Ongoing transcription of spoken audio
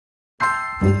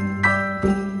Hello,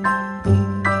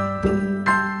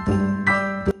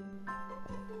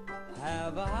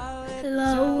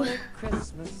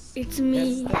 it's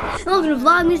me. Welcome to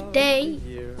Vlogmas Day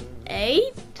 8?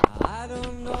 I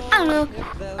don't know.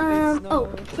 Oh,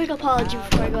 quick apology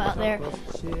before I go out there.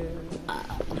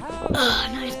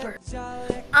 Nice bird.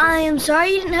 I am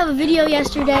sorry you didn't have a video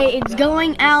yesterday. It's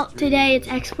going out today. It's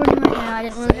exporting right now. I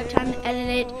didn't really have time to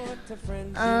edit it.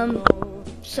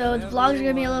 So the vlogs are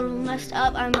gonna be a little messed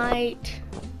up. I might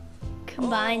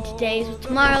combine today's with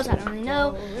tomorrow's. I don't really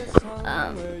know.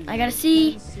 I gotta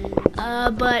see.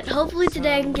 But hopefully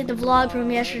today I can get the vlog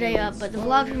from yesterday up. But the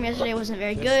vlog from yesterday wasn't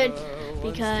very good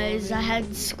because I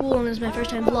had school and it was my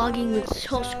first time vlogging with this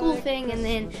whole school thing, and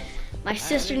then my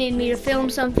sister needed me to film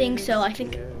something, so I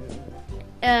think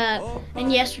in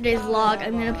yesterday's vlog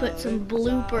I'm gonna put some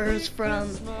bloopers from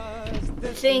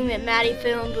the thing that Maddie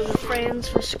filmed with her friends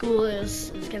for school.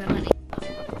 It's gonna be funny.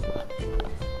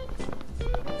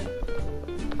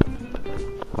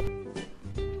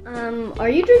 Are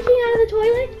you drinking out of the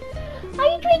toilet? Are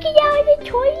you drinking out of the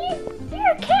toilet?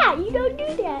 You're a cat, you don't do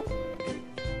that.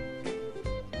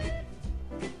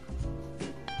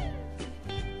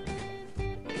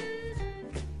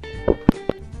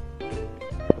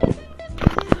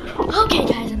 Okay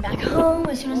guys, I'm back home.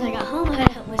 As soon as I got home, I had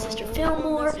to help my sister film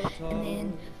more, and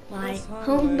then my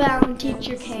homebound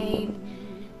teacher came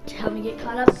to help me get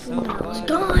caught up from when I was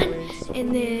gone,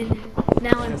 and then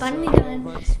now I'm finally done.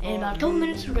 In about a couple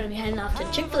minutes, we're going to be heading off to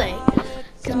Chick-fil-A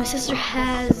because my sister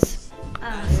has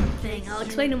something. I'll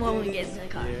explain it more when we get into the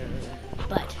car.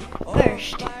 But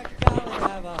first,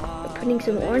 putting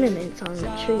some ornaments on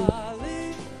the tree.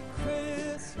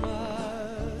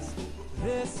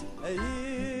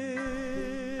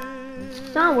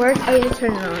 It's not working. Oh, you have to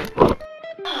turn it on.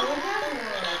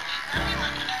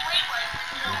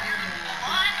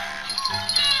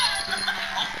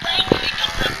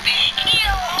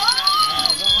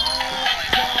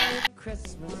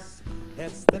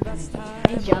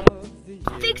 Good job.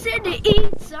 Fixing to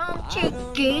eat some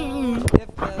chicken.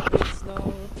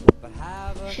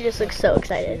 She just looks so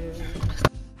excited.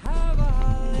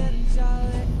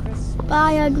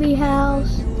 Bye, ugly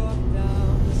house.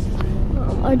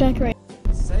 Our decoration.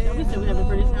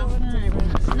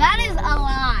 That is a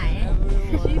lie.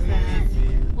 She says.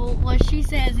 Well, what she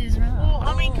says is wrong. Well,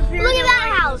 I mean, look at that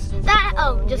house.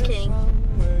 Oh, just kidding.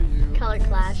 Color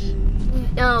clash.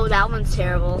 No, that one's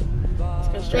terrible.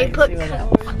 They put. Mom,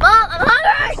 I'm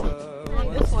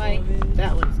hungry. This way.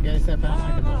 That looks good. Except I don't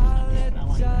like the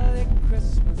books. I like that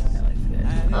looks good.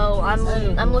 Oh,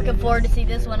 I'm looking forward to see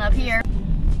this one up here.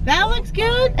 That looks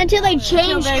good. Until they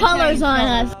change colors on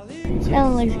us. That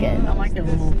one looks good. I like the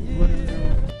little.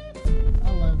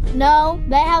 I love it. No,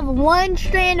 they have one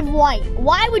strand of white.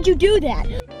 Why would you do that?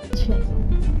 It's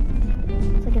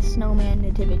like a snowman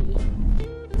nativity.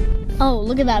 Oh,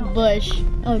 look at that bush.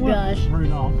 Oh gosh.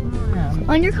 Rudolph. Yeah.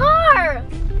 On your car!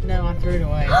 No, I threw it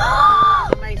away.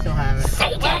 I may still have it.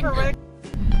 Satan!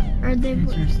 Are they?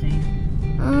 Interesting.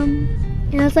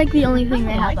 Yeah, that's like the only thing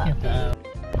they have I like up. it though.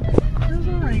 There's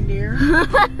a reindeer.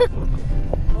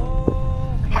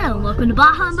 Hello, welcome to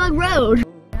Bah Humbug Road.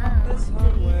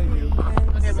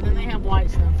 Okay, but then they have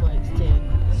white snowflakes too.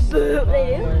 Boo,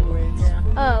 they do? Yeah.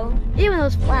 Oh, even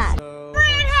those flat.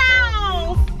 Bread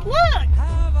house! Look!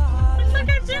 It's like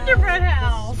a gingerbread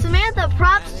house. Samantha,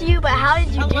 props to you, but how did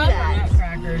you do that?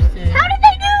 Crackers too. How did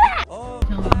they do that?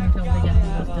 Until they get to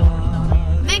steal our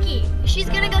snowman. Vicky, she's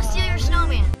gonna go steal your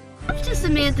snowman. Props to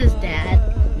Samantha's dad.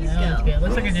 No, it's good. It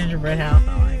looks like a gingerbread house. I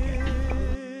like it.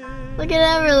 Look at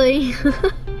Everly.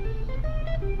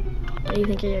 What do you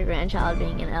think of your grandchild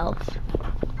being an elf?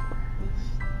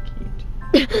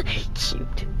 Cute.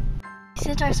 Cute. He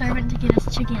sent our servant to get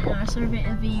us chicken, and our servant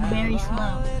is being very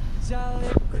slow.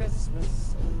 Present!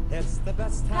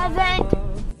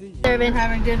 Servant.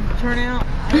 Having good turnout.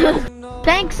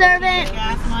 Thanks, servant!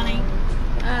 Gas money.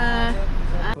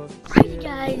 Alright,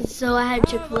 guys, so I had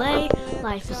Chick-fil-A.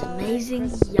 Life is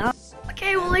amazing. Yum.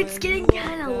 Okay, well, it's getting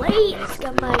kind of late. It's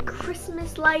got my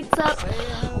Christmas lights up.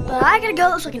 But I gotta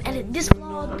go so I can edit this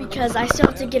vlog because I still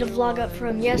have to get a vlog up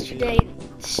from yesterday.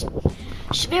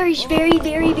 It's very, very,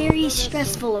 very, very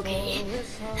stressful, okay?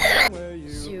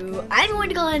 So, I'm going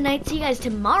to call it a night. See you guys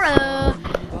tomorrow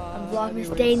on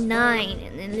Vlogmas Day 9.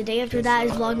 And then the day after that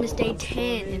is Vlogmas Day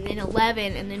 10. And then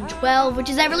 11. And then 12, which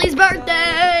is Everly's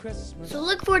birthday. So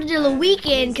look forward to the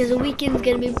weekend because the weekend's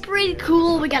going to be pretty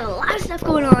cool. We got a lot of stuff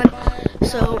going on.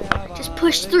 So just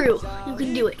push through. You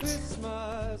can do it.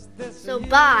 So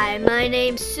bye. My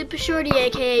name's Super Shorty,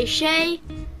 aka Shay.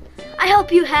 I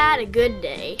hope you had a good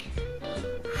day.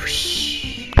 Whoosh.